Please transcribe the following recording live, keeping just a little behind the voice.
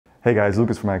Hey guys,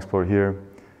 Lucas from iExplore here.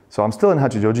 So I'm still in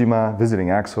Hachijojima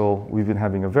visiting Axel. We've been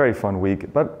having a very fun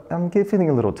week, but I'm feeling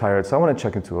a little tired, so I want to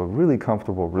check into a really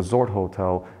comfortable resort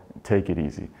hotel and take it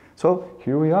easy. So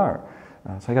here we are.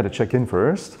 So I got to check in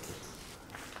first.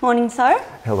 Morning, sir.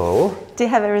 Hello. Do you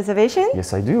have a reservation?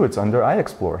 Yes, I do. It's under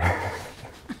iExplore.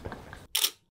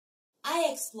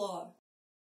 iExplore.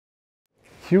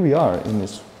 Here we are in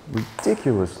this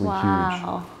ridiculously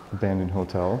Wow. huge abandoned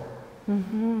hotel.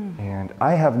 And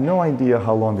I have no idea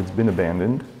how long it's been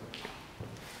abandoned,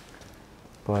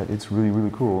 but it's really,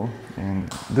 really cool. And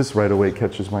this right away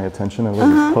catches my attention. I love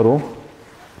this puddle.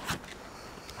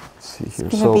 Let's see here.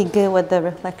 It's gonna be good with the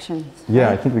reflections. Yeah,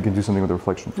 right? I think we can do something with the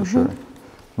reflection for sure.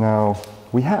 Now,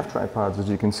 we have tripods, as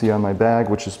you can see on my bag,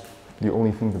 which is the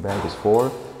only thing the bag is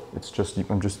for. It's just,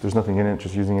 there's nothing in it,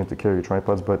 just using it to carry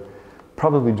tripods, but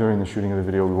probably during the shooting of the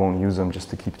video, we won't use them just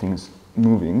to keep things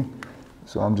moving.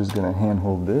 So I'm just gonna hand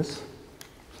hold this.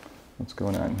 What's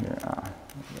going on here? There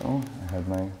we go. I have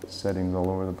my settings all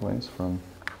over the place from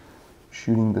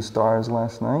shooting the stars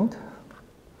last night.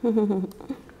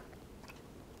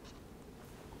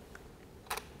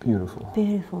 Beautiful.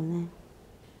 Beautiful, man.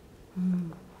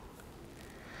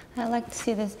 I like to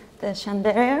see this, the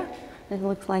chandelier. It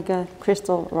looks like a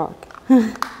crystal rock.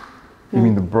 You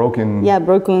mean the broken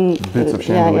broken bits of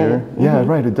chandelier? Yeah,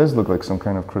 right. It does look like some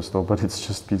kind of crystal, but it's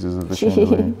just pieces of the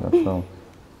chandelier that fell.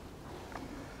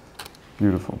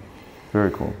 Beautiful. Very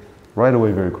cool. Right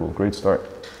away, very cool. Great start.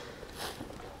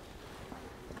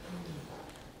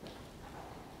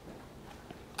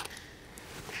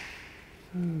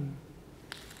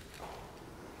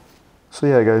 So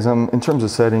yeah, guys, in terms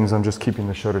of settings, I'm just keeping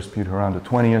the shutter speed around the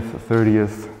 20th, the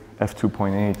 30th,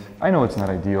 f2.8. I know it's not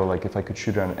ideal, like if I could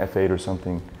shoot it on f8 or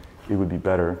something, it would be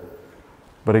better.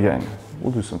 But again,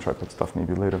 we'll do some tripod stuff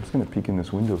maybe later. I'm just gonna peek in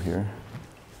this window here.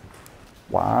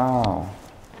 Wow.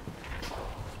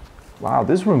 Wow,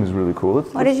 this room is really cool.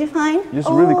 What did you find? Just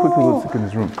really quickly, let's look in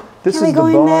this room. This Can we is the go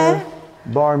in there?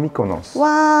 bar Mykonos.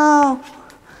 Wow.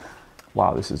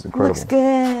 Wow, this is incredible. Looks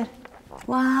good.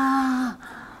 Wow.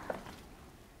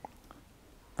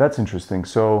 That's interesting.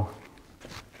 So,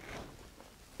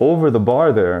 over the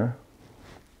bar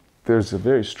there's a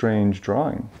very strange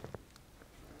drawing.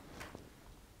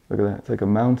 Look at that. It's like a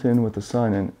mountain with the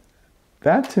sun, and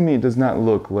that to me does not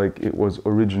look like it was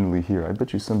originally here. I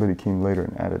bet you somebody came later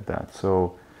and added that.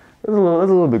 So, it's a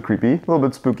little bit creepy, a little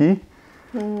bit spooky.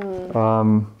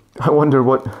 I wonder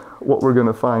what we're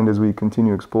gonna find as we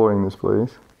continue exploring this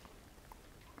place.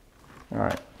 All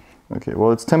right. Okay,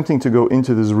 well, it's tempting to go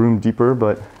into this room deeper,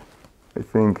 but I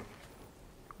think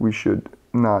we should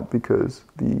not because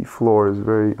the floor is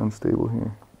very unstable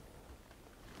here.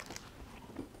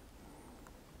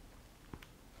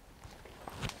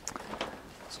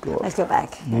 Let's go up. Let's go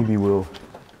back. Maybe we'll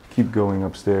keep going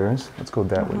upstairs. Let's go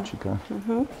that way, Chica.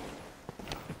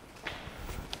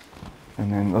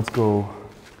 And then let's go,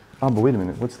 but wait a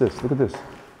minute, what's this? Look at this.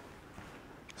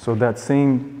 So that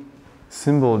same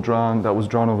symbol that was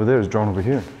drawn over there is drawn over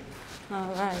here.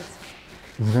 All right.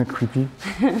 Isn't that creepy?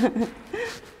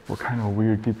 What kind of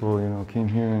weird people, came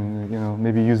here and,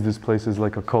 maybe used this place as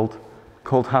like a cult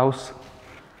house?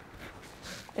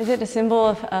 Is it a symbol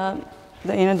of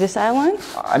this island?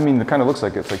 I mean, it kind of looks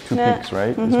like it's like two peaks,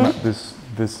 right?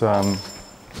 This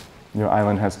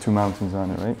island has two mountains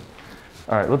on it, right?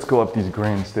 All right, let's go up these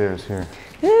grand stairs here.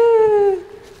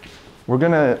 We're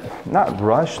gonna not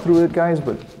rush through it, guys,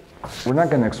 but we're not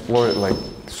gonna explore it like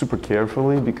super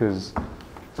carefully because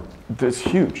it's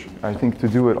huge. I think to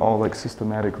do it all like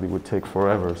systematically would take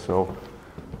forever. So,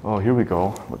 here we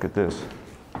go. Look at this.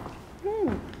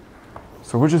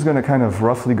 So we're just gonna kind of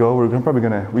roughly go.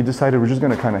 We decided we're just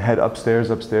gonna kind of head upstairs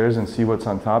and see what's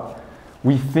on top.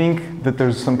 We think that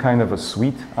there's some kind of a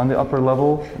suite on the upper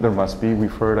level. There must be.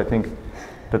 We've heard, I think,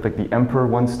 that like the emperor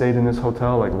once stayed in this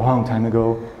hotel like a long time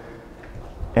ago.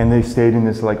 And they stayed in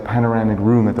this like panoramic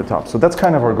room at the top. So that's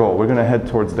kind of our goal. We're gonna head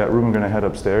towards that room. We're gonna head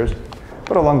upstairs.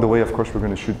 But along the way, of course, we're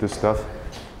gonna shoot this stuff.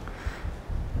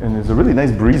 And there's a really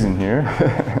nice breeze in here.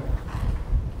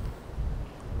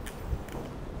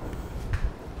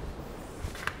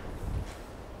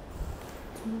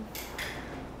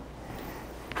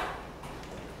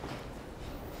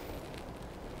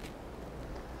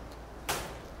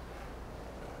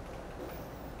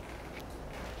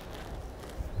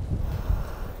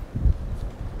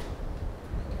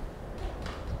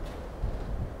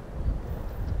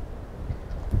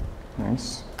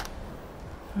 Nice.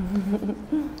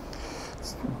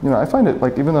 I find it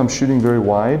like, even though I'm shooting very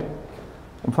wide,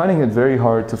 I'm finding it very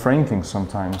hard to frame things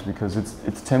sometimes because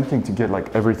it's tempting to get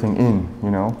like everything in,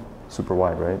 super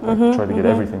wide, right? Like try to get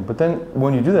everything. But then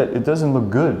when you do that, it doesn't look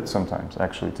good sometimes,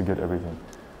 actually, to get everything.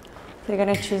 So you're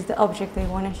gonna choose the object they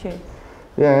want to shoot.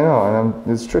 Yeah, I know,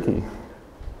 and it's tricky.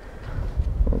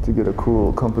 To get a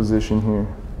cool composition here.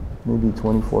 Maybe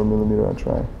 24 millimeter, I'll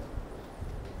try.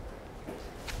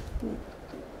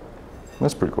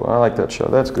 That's pretty cool. I like that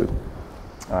shot. That's good.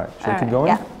 All right, should I keep going?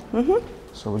 Yeah.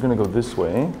 So we're gonna go this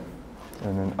way,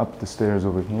 and then up the stairs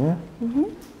over here.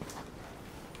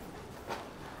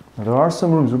 Now there are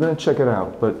some rooms, we're gonna check it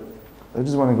out, but I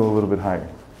just wanna go a little bit higher.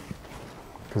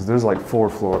 Because there's like 4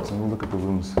 floors, and we'll look at the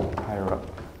rooms higher up.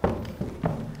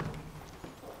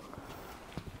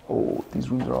 Oh, these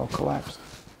rooms are all collapsed.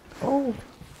 Oh.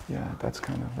 Yeah, that's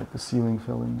kind of like the ceiling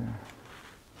fell in there.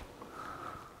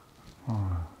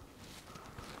 Oh.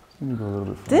 Let me go a little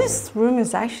bit further. This room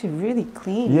is actually really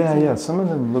clean. Yeah, yeah. Some of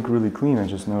them look really clean, I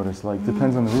just noticed. Like,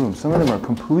 depends on the room. Some of them are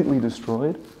completely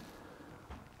destroyed.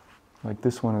 Like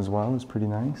this one as well is pretty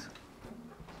nice.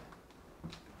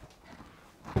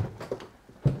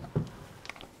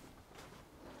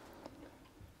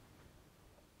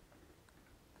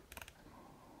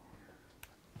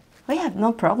 We have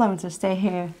no problem to stay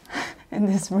here in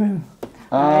this room.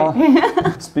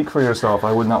 Speak for yourself.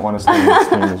 I would not want to stay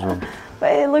in this room.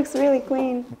 But it looks really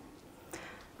clean.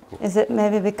 Is it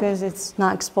maybe because it's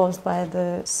not exposed by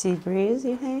the sea breeze,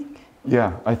 you think?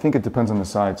 Yeah, I think it depends on the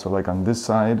side. So like on this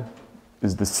side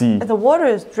is the sea. The water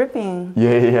is dripping.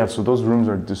 Yeah. So those rooms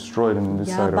are destroyed and this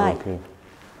Yeah, side bye. are okay.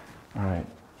 All right.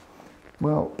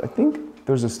 Well, I think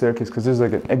there's a staircase because there's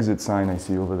like an exit sign I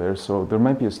see over there. So there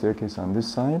might be a staircase on this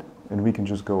side and we can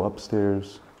just go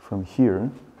upstairs from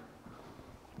here.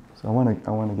 So I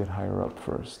want to get higher up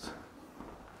first.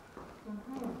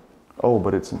 Oh,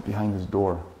 but it's behind this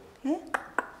door. Yeah.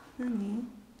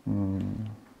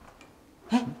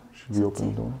 Should we open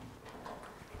the door?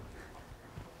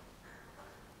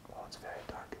 Oh, it's very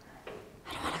dark in there.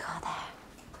 I don't want to go there.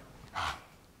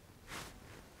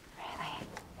 Really?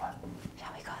 What?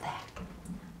 Shall we go there?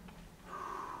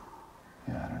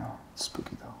 Yeah, I don't know. It's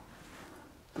spooky though.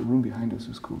 The room behind us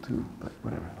is cool too, but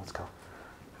whatever, let's go.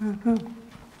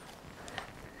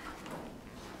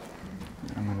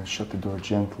 I'm going to shut the door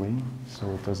gently so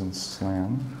it doesn't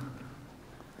slam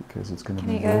because it's going to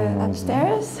Can be we very go noisy.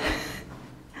 upstairs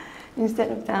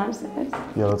instead of downstairs?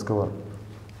 Yeah, let's go up.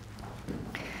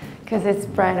 Because it's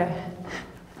brighter.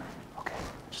 Okay,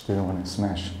 just didn't want to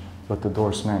let the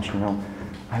door smash, you know.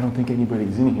 I don't think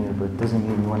anybody's in here, but it doesn't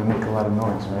mean you want to make a lot of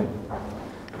noise, right?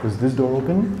 Is this door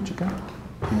open, Chica?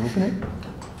 Can you open it?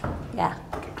 Yeah.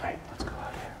 Okay, great. Let's go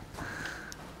out here.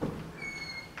 Okay.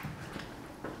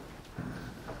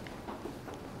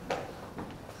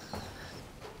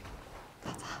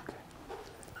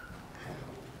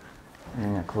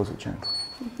 Yeah, close it gently.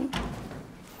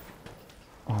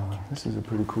 This is a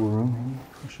pretty cool room maybe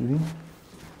for shooting.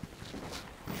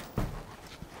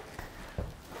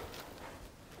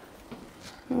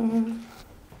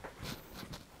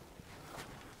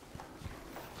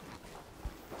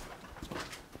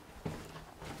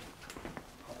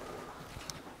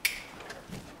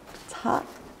 It's hot.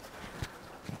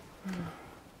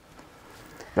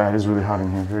 Yeah, it is really hot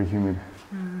in here, very humid.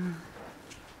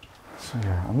 So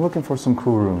yeah, I'm looking for some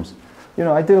cool rooms. You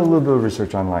know, I did a little bit of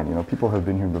research online, you know, people have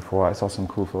been here before, I saw some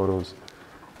cool photos.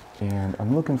 And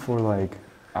I'm looking for like,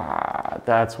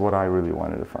 that's what I really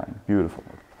wanted to find. Beautiful.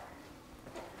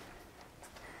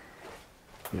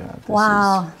 Yeah,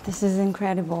 This is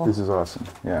incredible. This is awesome,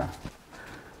 yeah.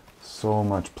 So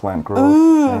much plant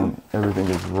growth and everything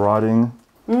is rotting.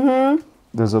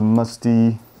 There's a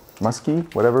musky,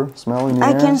 whatever, smell in the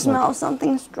air. I can smell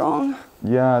something strong.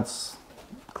 Yeah, it's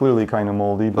clearly kind of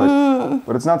moldy,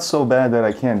 but it's not so bad that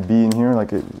I can't be in here.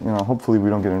 Like, hopefully we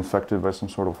don't get infected by some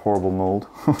sort of horrible mold.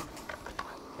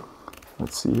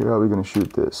 Let's see here, how are we going to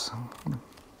shoot this?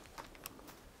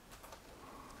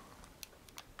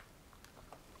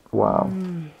 Wow.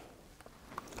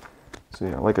 So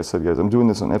yeah, like I said, guys, I'm doing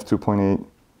this on f2.8,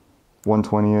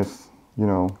 1/20th. You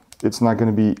know, it's not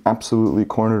going to be absolutely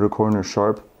corner to corner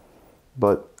sharp,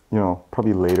 but, you know,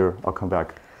 probably later I'll come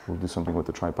back. We'll do something with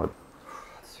the tripod.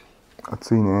 Let's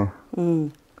see, nah.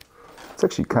 It's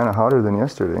actually kind of hotter than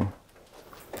yesterday.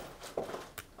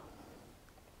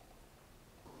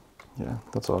 Yeah,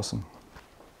 that's awesome.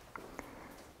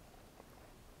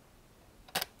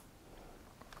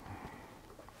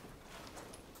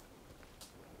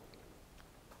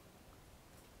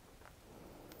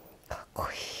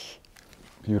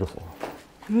 Beautiful.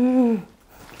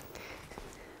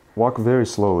 Walk very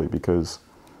slowly because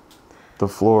the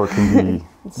floor can be,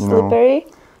 Slippery?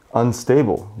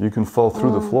 Unstable. You can fall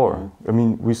through the floor. I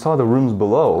mean, we saw the rooms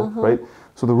below, right?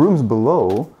 So the rooms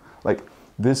below,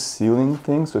 this ceiling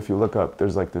thing, so if you look up,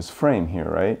 there's like this frame here,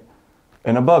 right?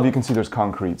 And above you can see there's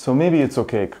concrete. So maybe it's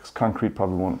okay because concrete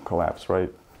probably won't collapse,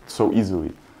 right? So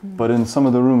easily. But in some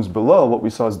of the rooms below, what we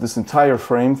saw is this entire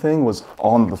frame thing was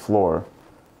on the floor,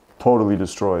 totally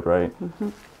destroyed, right?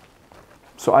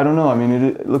 So I don't know, I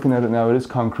mean, looking at it now, it is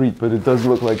concrete, but it does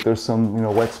look like there's some, you know,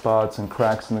 wet spots and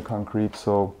cracks in the concrete.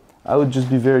 So I would just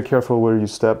be very careful where you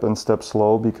step and step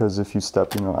slow, because if you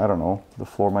step, you know, I don't know, the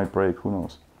floor might break, who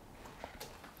knows?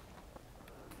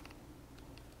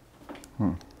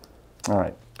 All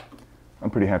right, I'm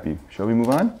pretty happy. Shall we move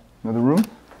on? Another room?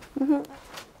 All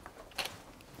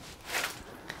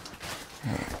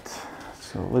right,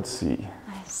 so let's see.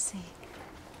 I see.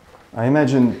 I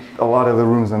imagine a lot of the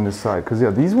rooms on this side, because yeah,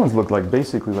 these ones look like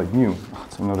basically like new. Oh,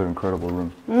 it's another incredible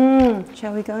room.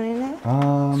 Shall we go in there?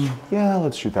 Yeah,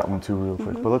 let's shoot that one too real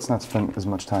quick, but let's not spend as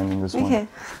much time in this one. Okay.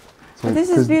 So, But this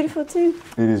is beautiful too.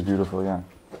 It is beautiful, yeah.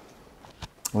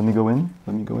 Let me go in.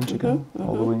 Let me go in, chicken,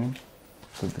 all the way in.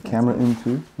 Put the camera in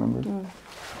too, remember?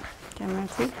 Camera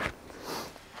too.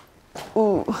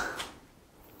 Ooh.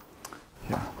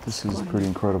 Yeah, this is pretty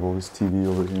incredible, this TV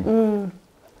over here.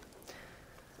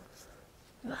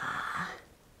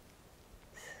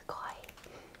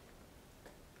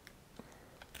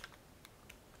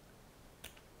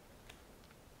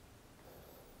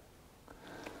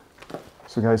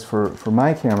 So guys, for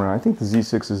my camera, I think the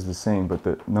Z6 is the same, but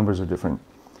the numbers are different.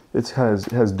 It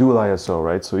has dual ISO,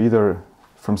 right? So either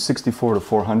from 64 to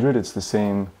 400, it's the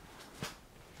same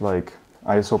like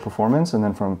ISO performance, and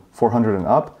then from 400 and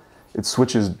up, it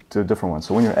switches to a different one.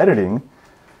 So when you're editing,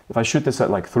 if I shoot this at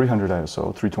like 300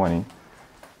 ISO, 320,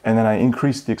 and then I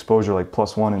increase the exposure like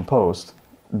 +1 in post,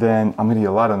 then I'm gonna get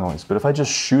a lot of noise. But if I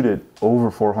just shoot it over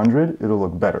 400, it'll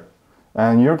look better.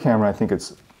 And your camera, I think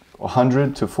it's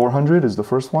 100 to 400 is the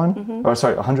first one. Or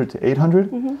sorry, 100 to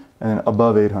 800, and then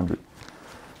above 800.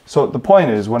 So the point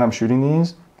is, when I'm shooting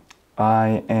these,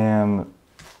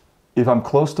 if I'm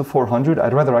close to 400,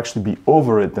 I'd rather actually be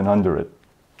over it than under it,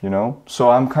 you know? So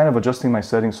I'm kind of adjusting my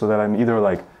settings so that I'm either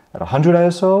like at 100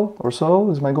 ISO or so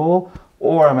is my goal,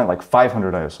 or I'm at like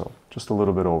 500 ISO, just a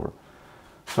little bit over.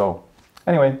 So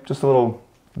anyway, just a little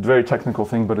very technical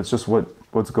thing, but it's just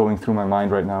what's going through my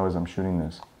mind right now as I'm shooting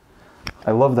this.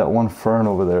 I love that one fern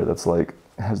over there that's like,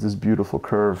 has this beautiful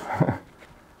curve.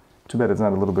 Too bad it's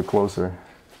not a little bit closer.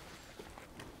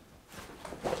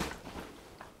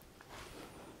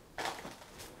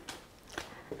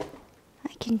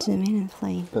 I can zoom in and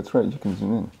play. That's right, you can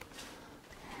zoom in.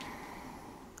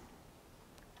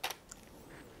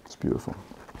 It's beautiful.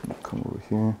 Come over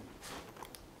here.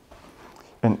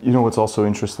 And you know what's also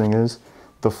interesting is,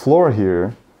 the floor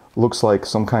here looks like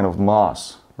some kind of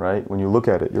moss, right? When you look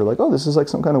at it, you're like, oh, this is like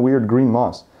some kind of weird green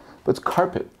moss. But it's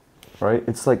carpet, right?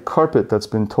 It's like carpet that's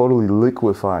been totally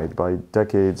liquefied by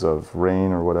decades of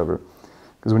rain or whatever.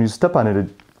 Because when you step on it, it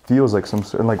feels like some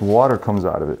sort of, like water comes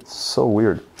out of it. It's so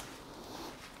weird.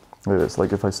 Look at this,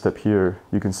 like if I step here,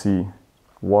 you can see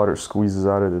water squeezes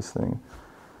out of this thing.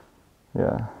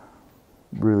 Yeah,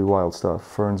 really wild stuff.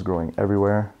 Ferns growing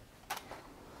everywhere.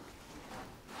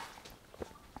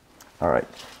 All right,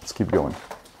 let's keep going.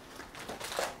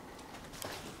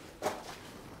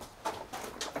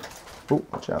 Oh,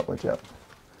 watch out, watch out.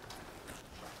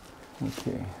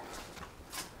 Okay.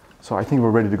 So I think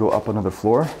we're ready to go up another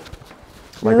floor.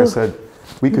 Like I said,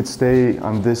 we could stay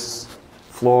on this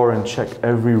floor and check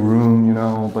every room, you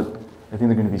know, but I think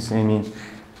they're gonna be samey.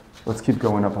 Let's keep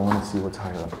going up. I wanna see what's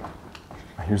higher up.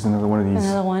 Here's another one of these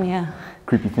Another one, yeah.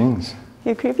 creepy things.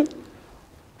 You're creepy?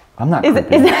 I'm not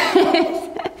creepy.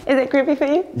 Is it creepy for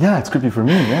you? Yeah, it's creepy for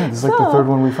me. Yeah, this is like the third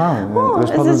one we found. Oh,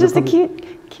 this is just a cute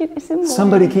symbol.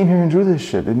 Somebody came here and drew this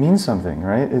shit. It means something,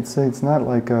 right? It's not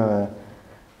like you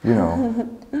know.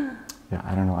 Yeah,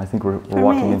 I don't know. I think we're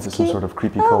walking into some sort of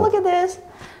creepy cult. Oh, look at this.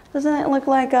 Doesn't it look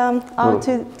like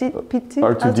R2D2?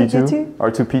 R2D2?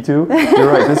 R2P2? You're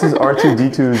right. This is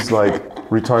R2D2's like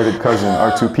retarded cousin,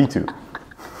 R2P2.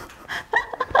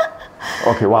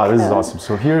 Okay, wow, this is awesome.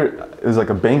 So here is like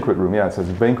a banquet room. Yeah, it says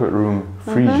banquet room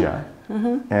Frisia.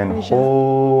 And Frisia.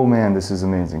 Oh man, this is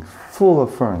amazing. Full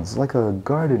of ferns, like a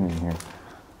garden in here.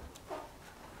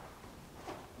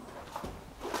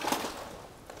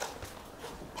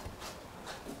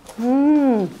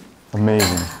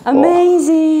 Amazing.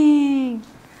 Amazing.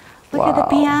 Oh. Look at the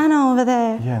piano over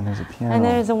there. Yeah, and there's a piano. And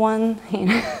there's a one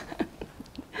here.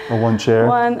 A one chair.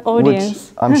 One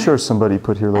audience. Which I'm sure somebody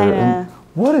put here later. And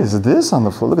what is this on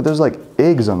the floor? Look at, there's like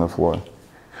eggs on the floor.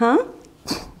 Huh?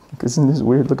 Isn't this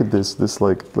weird? Look at this. This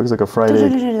like looks like a fried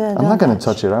egg. I'm not gonna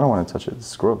touch it. I don't want to touch it.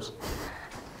 It's gross.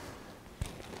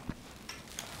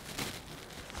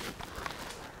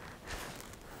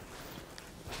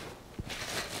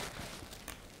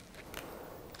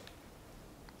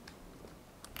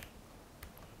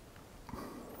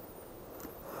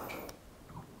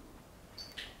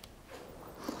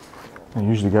 And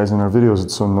usually, guys, in our videos,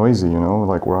 it's so noisy, you know,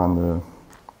 like we're on the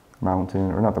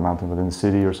mountain, or not the mountain, but in the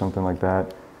city or something like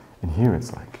that. And here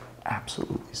it's like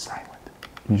absolutely silent.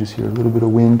 You just hear a little bit of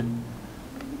wind.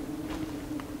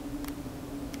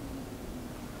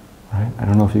 Right? I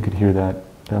don't know if you could hear that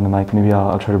on the mic. Maybe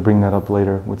I'll try to bring that up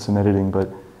later with some editing, but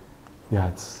yeah,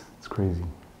 it's crazy.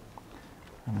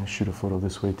 I'm gonna shoot a photo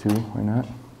this way too, why not?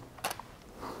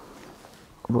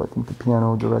 Although I think the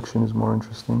piano direction is more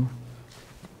interesting.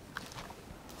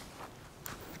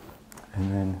 And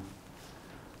then,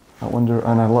 I wonder,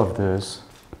 and I love this,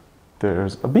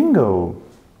 there's a bingo!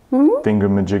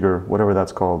 Thingamajigger, whatever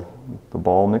that's called. The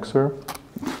ball mixer.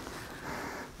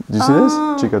 Did you see this?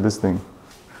 Check out this thing.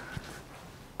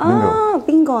 Bingo.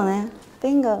 Bingo, ne?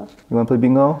 Bingo. You wanna play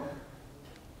bingo?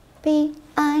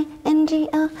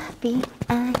 B-I-N-G-O,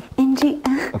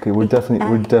 B-I-N-G-O. Okay, we're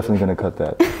definitely gonna cut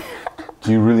that.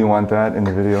 Do you really want that in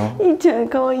the video? Do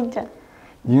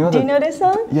you know this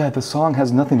song? Yeah, the song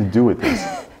has nothing to do with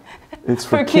this. It's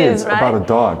for kids, right? about a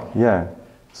dog. Yeah.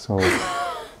 So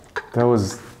that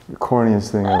was the corniest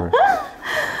thing ever.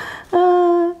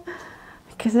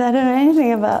 Because I don't know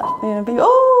anything about, bingo.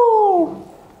 Oh!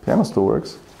 Piano still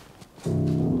works.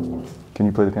 Can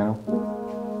you play the piano?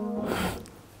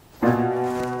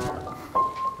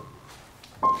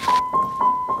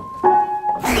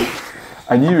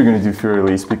 I knew you were going to do Für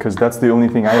Elise because that's the only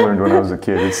thing I learned when I was a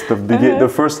kid. It's the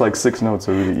first like 6 notes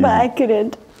are really easy. But I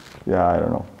couldn't. Yeah, I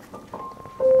don't know.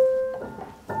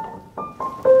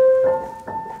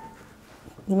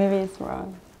 Maybe it's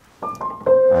wrong.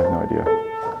 I have no idea.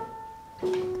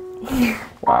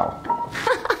 Wow.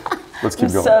 Let's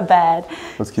keep going. So bad.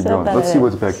 Let's keep going. Let's see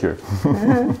what's back here.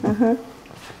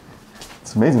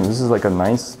 It's amazing. This is like a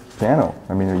nice piano.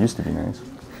 I mean, it used to be nice.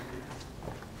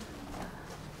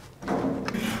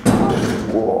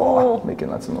 Whoa, making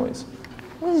lots of noise.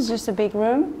 This is just a big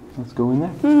room. Let's go in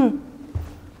there.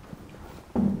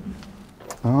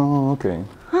 Oh, okay.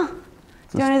 Do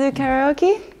you want to do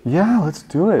karaoke? Yeah, let's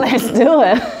do it. Let's do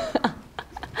it.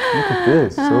 Look at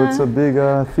this. So it's a big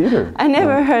theater. I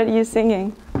never heard you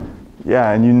singing.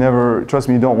 Yeah, and you never, trust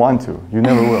me, you don't want to. You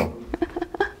never will.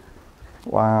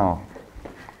 Wow.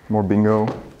 More bingo.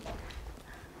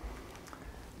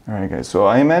 All right, guys. So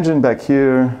I imagine back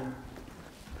here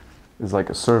is like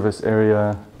a service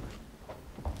area.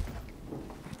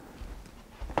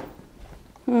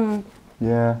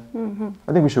 Yeah.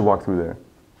 I think we should walk through there.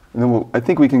 And then I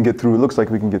think we can get through, it looks like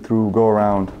we can get through, go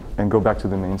around, and go back to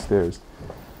the main stairs.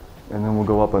 And then we'll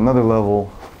go up another level.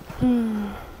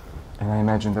 And I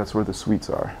imagine that's where the suites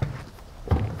are.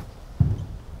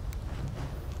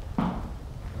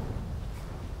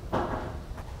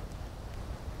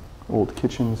 Old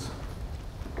kitchens.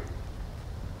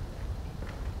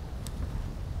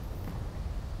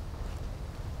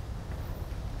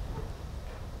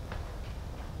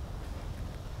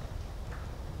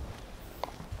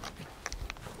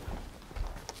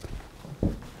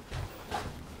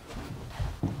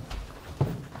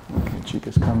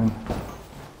 Chica's coming.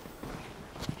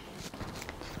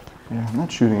 Yeah, I'm not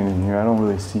shooting it in here. I don't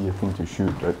really see a thing to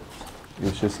shoot, but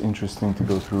it's just interesting to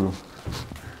go through.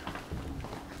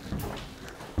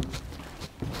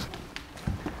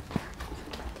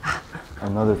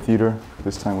 Another theater,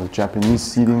 this time with Japanese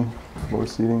seating, floor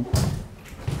seating.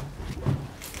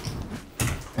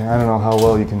 And I don't know how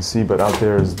well you can see, but out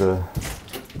there is the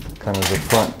kind of the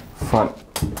front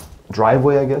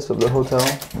driveway, I guess, of the hotel,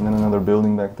 and then another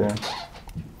building back there,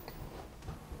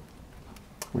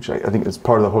 which I think is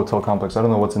part of the hotel complex. I don't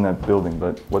know what's in that building,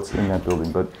 but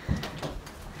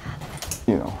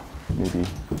you know, maybe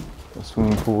a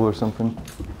swimming pool or something.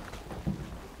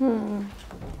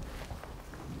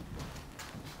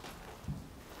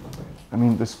 I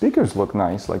mean, the speakers look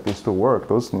nice, like they still work.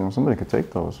 Those, you know, somebody could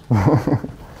take those.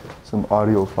 Some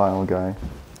audiophile guy.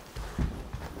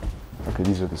 Okay,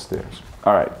 these are the stairs.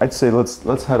 All right, I'd say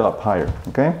let's head up higher,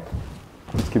 okay?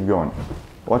 Let's keep going.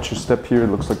 Watch your step here. It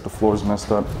looks like the floor's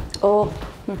messed up. Oh.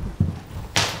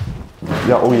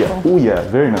 Yeah, oh yeah, oh yeah,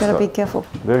 very messed up. Gotta be careful.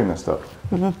 Very messed up.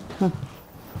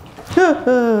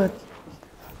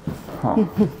 Huh.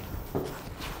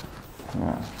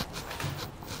 Yeah.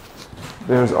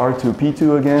 There's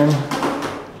R2-P2 again.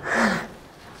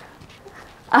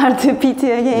 R2-P2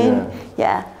 again?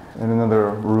 Yeah. And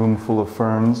another room full of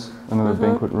ferns, another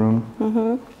banquet room.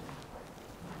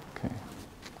 Okay.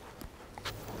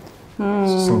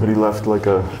 So somebody left like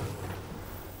a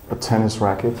tennis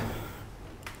racket,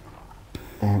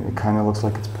 and it kind of looks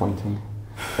like it's pointing.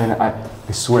 And I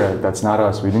swear, that's not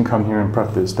us. We didn't come here and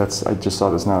prep this. I just saw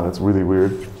this now. That's really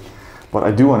weird. But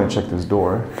I do want to check this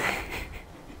door.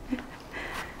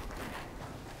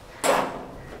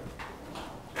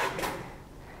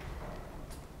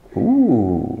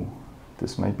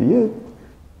 This might be it.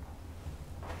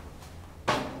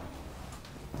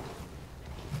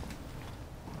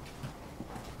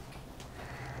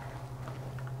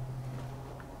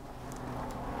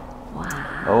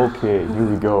 Okay, here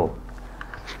we go.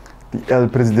 The El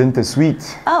Presidente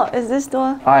suite. Oh, is this the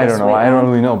one? I don't know. I don't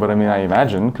really know, but I mean, I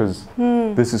imagine because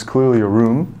this is clearly a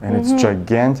room and it's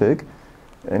gigantic,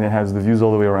 and it has the views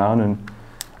all the way around. And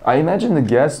I imagine the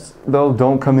guests though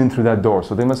don't come in through that door,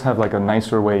 so they must have like a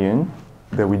nicer way in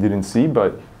that we didn't see.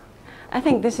 But I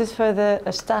think this is for the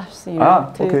staffs, you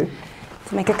know, okay.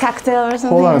 to make a cocktail or something.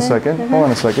 Hold on a second. Hold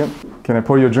on a second. Can I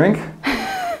pour you a drink?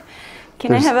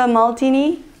 Can I have a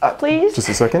martini, please? Just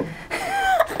a second.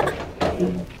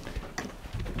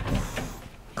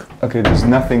 Okay, there's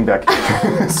nothing back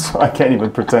here, so I can't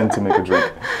even pretend to make a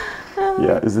drink.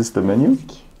 Yeah, is this the menu?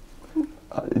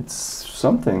 It's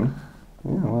something.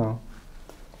 Yeah, well,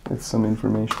 it's some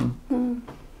information.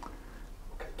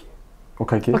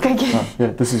 Okay. Okay. Yeah,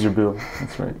 this is your bill.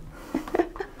 That's right.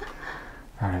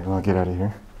 All right, well, I'll get out of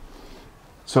here.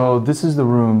 So this is the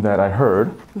room that I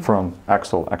heard from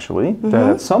Axel, actually, that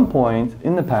at some point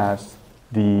in the past,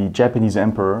 the Japanese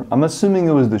emperor, I'm assuming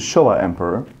it was the Showa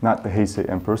emperor, not the Heisei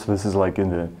emperor, so this is like in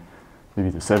the, maybe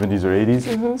the 70s or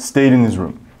 80s, stayed in this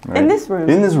room. Right? In this room?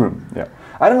 In this room, yeah.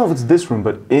 I don't know if it's this room,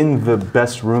 but in the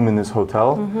best room in this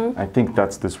hotel, I think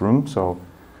that's this room, so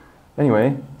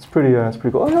anyway, it's pretty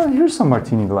cool. Oh no, here's some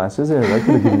martini glasses. There, I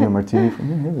could have given you a martini from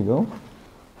here. Here we go.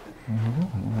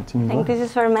 I think this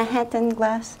is for Manhattan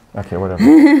glass. Okay, whatever.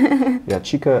 Yeah,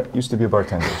 Chica used to be a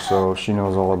bartender, so she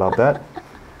knows all about that.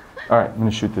 All right, I'm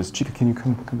gonna shoot this. Chica, can you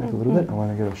come back a little bit? I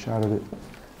want to get a shot of it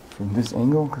from this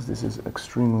angle because this is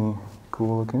extremely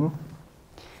cool looking.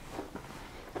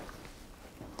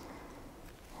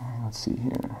 All right, let's see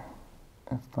here.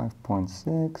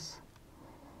 f5.6.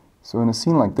 So in a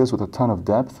scene like this with a ton of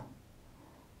depth,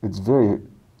 it's very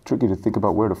tricky to think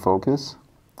about where to focus.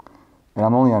 And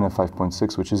I'm only on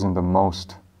f5.6, which isn't the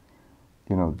most,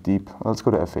 you know, deep. Let's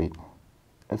go to f8.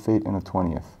 f8 and a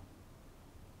 20th.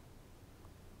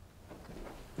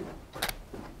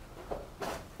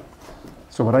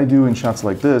 So what I do in shots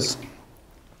like this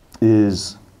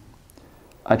is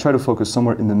I try to focus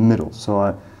somewhere in the middle.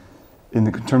 So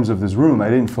in terms of this room, I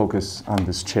didn't focus on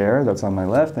this chair that's on my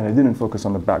left, and I didn't focus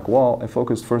on the back wall. I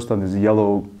focused first on this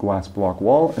yellow glass block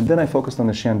wall, and then I focused on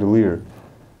the chandelier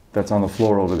that's on the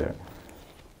floor over there.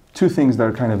 Two things that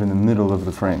are kind of in the middle of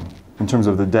the frame, in terms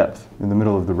of the depth, in the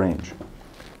middle of the range.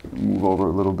 Move over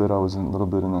a little bit. I was a little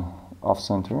bit in the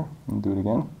off-center. And do it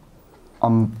again.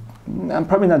 I'm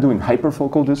probably not doing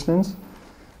hyperfocal distance,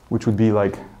 which would be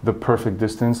like the perfect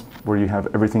distance where you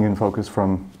have everything in focus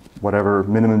from whatever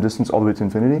minimum distance all the way to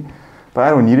infinity. But I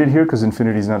don't need it here because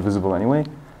infinity is not visible anyway.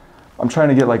 I'm trying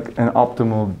to get like an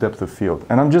optimal depth of field.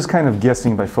 And I'm just kind of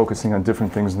guessing by focusing on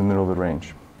different things in the middle of the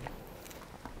range.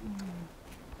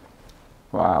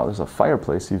 Wow, there's a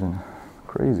fireplace even.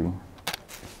 Crazy.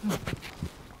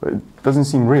 But it doesn't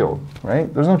seem real,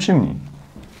 right? There's no chimney.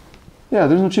 Yeah,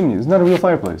 there's no chimney. It's not a real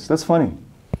fireplace. That's funny.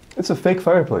 It's a fake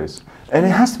fireplace. And it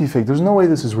has to be fake. There's no way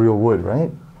this is real wood,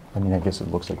 right? I mean, I guess it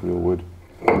looks like real wood.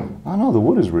 Oh no, the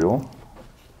wood is real.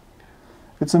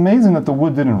 It's amazing that the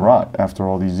wood didn't rot after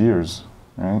all these years,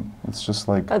 right? It's just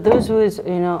like... those woods,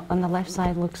 you know, on the left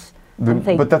side looks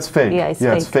fake. But that's fake. Yeah, it's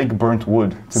it's fake burnt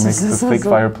wood to make the fake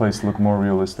fireplace look more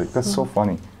realistic. That's so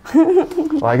funny.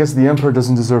 Well, I guess the emperor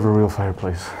doesn't deserve a real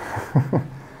fireplace.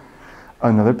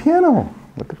 Another piano.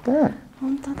 Look at that.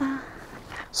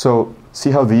 So,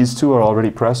 see how these two are already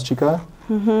pressed, Chica?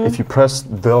 If you press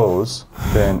those,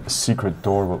 then a secret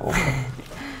door will open.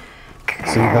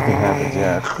 See, nothing happens.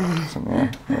 Yeah.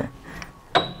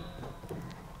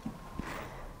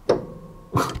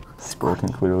 It's broken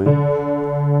clearly.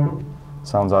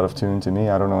 Sounds out of tune to me.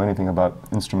 I don't know anything about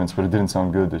instruments, but it didn't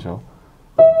sound good, did you?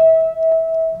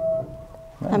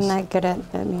 Nice. I'm not good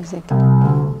at music. I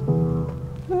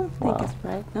think it's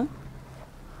right, no?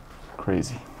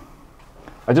 Crazy.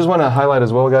 I just want to highlight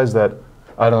as well, guys, that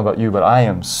I don't know about you, but I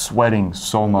am sweating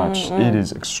so much. It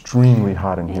is extremely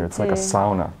hot in here. It's like a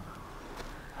sauna.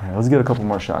 All right, let's get a couple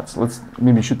more shots. Let's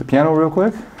maybe shoot the piano real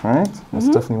quick. All right, that's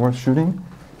definitely worth shooting.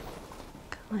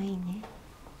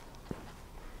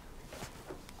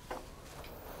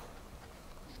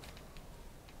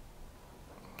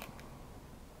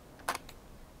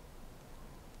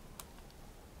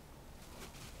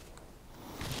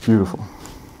 Beautiful.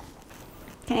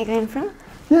 Can I go in front?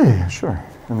 Yeah, sure.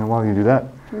 And then while you do that,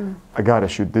 I gotta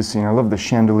shoot this scene. I love the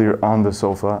chandelier on the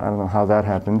sofa. I don't know how that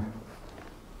happened.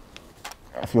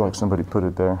 I feel like somebody put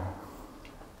it there.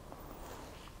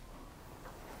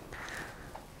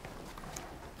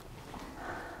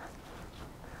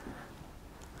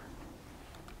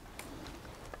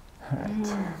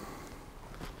 Right.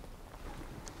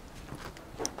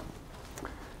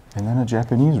 And then a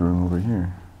Japanese room over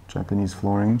here. Japanese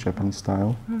flooring, Japanese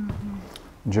style.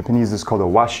 In Japanese is called a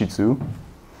washitsu.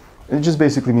 It just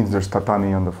basically means there's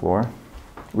tatami on the floor,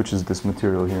 which is this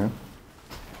material here.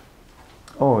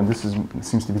 Oh, and this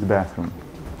seems to be the bathroom.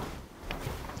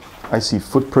 I see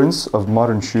footprints of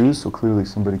modern shoes, so clearly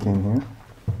somebody came here.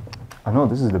 Oh no,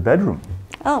 this is the bedroom.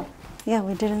 Oh, yeah,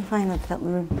 we didn't find that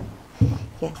room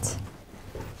yet.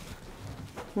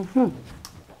 Yeah,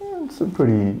 it's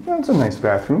it's a nice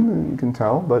bathroom, you can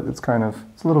tell, but it's a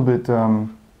little bit,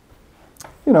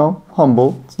 you know,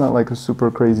 humble. It's not like a super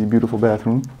crazy, beautiful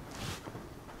bathroom.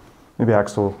 Maybe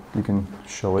Axel, you can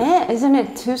show it. Yeah, isn't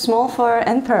it too small for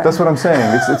Emperor? That's what I'm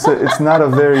saying. It's not a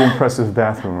very impressive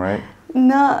bathroom, right?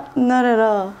 No, not at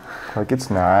all. Like it's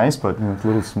nice, but you know, it's a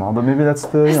little small. But maybe that's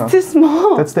the It's too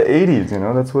small. That's the 80s, you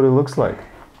know. That's what it looks like.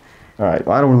 All right.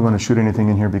 Well, I don't really want to shoot anything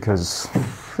in here because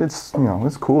it's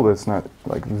it's cool, but it's not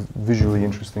like visually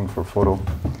interesting for photo.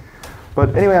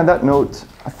 But anyway, on that note,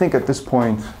 I think at this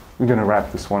point we're gonna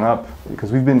wrap this one up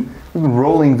because we've been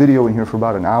rolling video in here for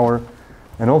about an hour.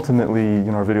 And ultimately,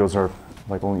 you know, our videos are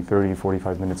like only 30,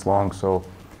 45 minutes long. So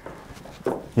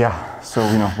yeah, so,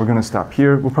 you know, we're going to stop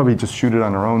here. We'll probably just shoot it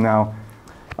on our own now.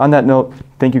 On that note,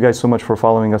 thank you guys so much for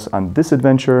following us on this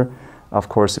adventure. Of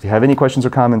course, if you have any questions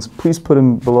or comments, please put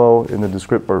them below in the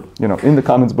description, or, you know, in the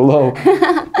comments below.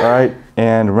 All right.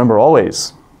 And remember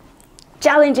always,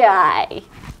 Challenge eye.